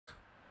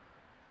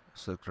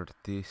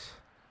Socrates.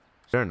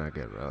 Better not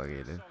get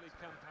relegated.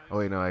 Oh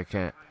wait, no, I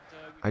can't.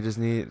 I just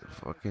need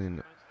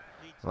fucking,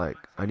 like,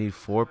 I need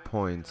 4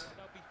 points.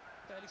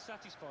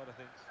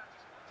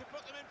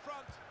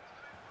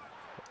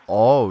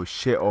 Oh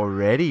shit,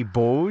 already,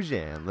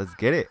 Bojan. Let's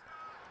get it.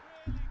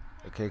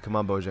 Okay, come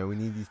on, Bojan. We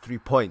need these 3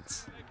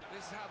 points.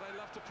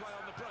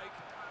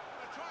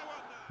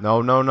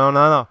 No, no, no,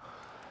 no, no.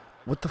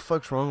 What the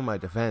fuck's wrong with my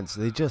defense?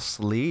 They just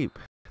sleep.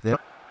 They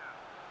don't.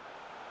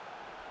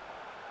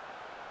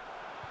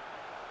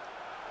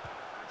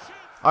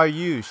 Are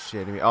you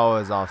shitting me? Oh,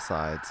 it's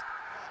offsides.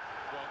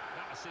 Well,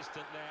 that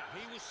assistant there,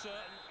 he was certain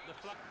the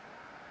flag.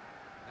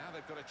 Now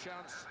they've got a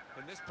chance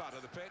in this part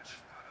of the pitch.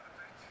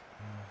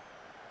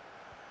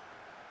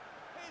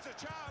 Here's a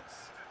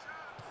chance.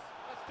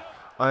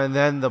 And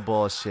then the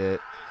bullshit.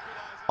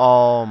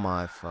 Oh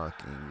my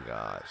fucking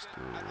gosh,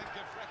 dude.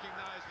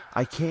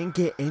 I can't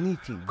get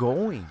anything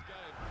going.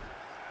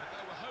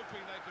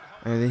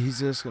 And then he's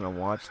just gonna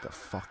watch the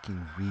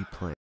fucking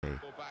replay. In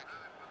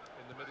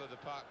the middle of the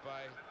park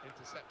by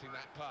intercepting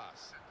that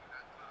pass.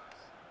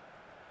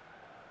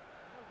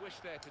 No wish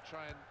there to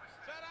try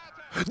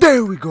and.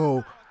 There we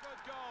go.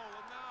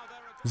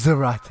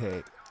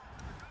 Zarate.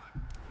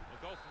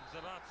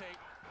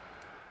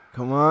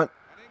 Come on. And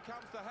in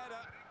comes the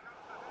header.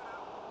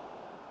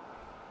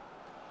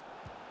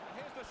 And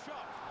here's the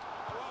shot.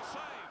 Well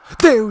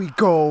saved. There we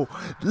go.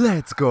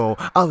 Let's go.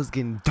 I was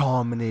getting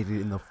dominated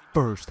in the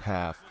first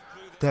half.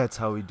 That's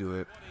how we do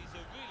it.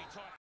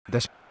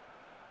 That's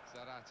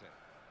Zarate.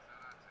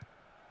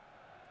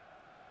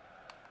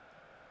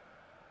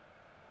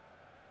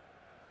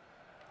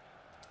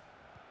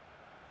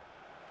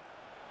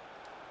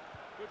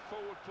 Good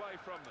forward play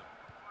from them.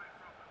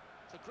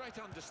 It's a great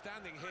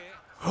understanding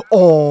here.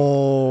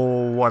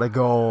 oh, what a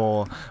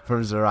goal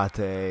from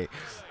Zarate.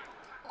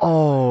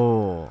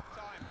 Oh,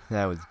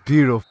 that was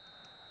beautiful.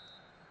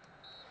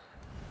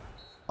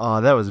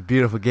 Oh, that was a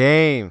beautiful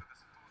game.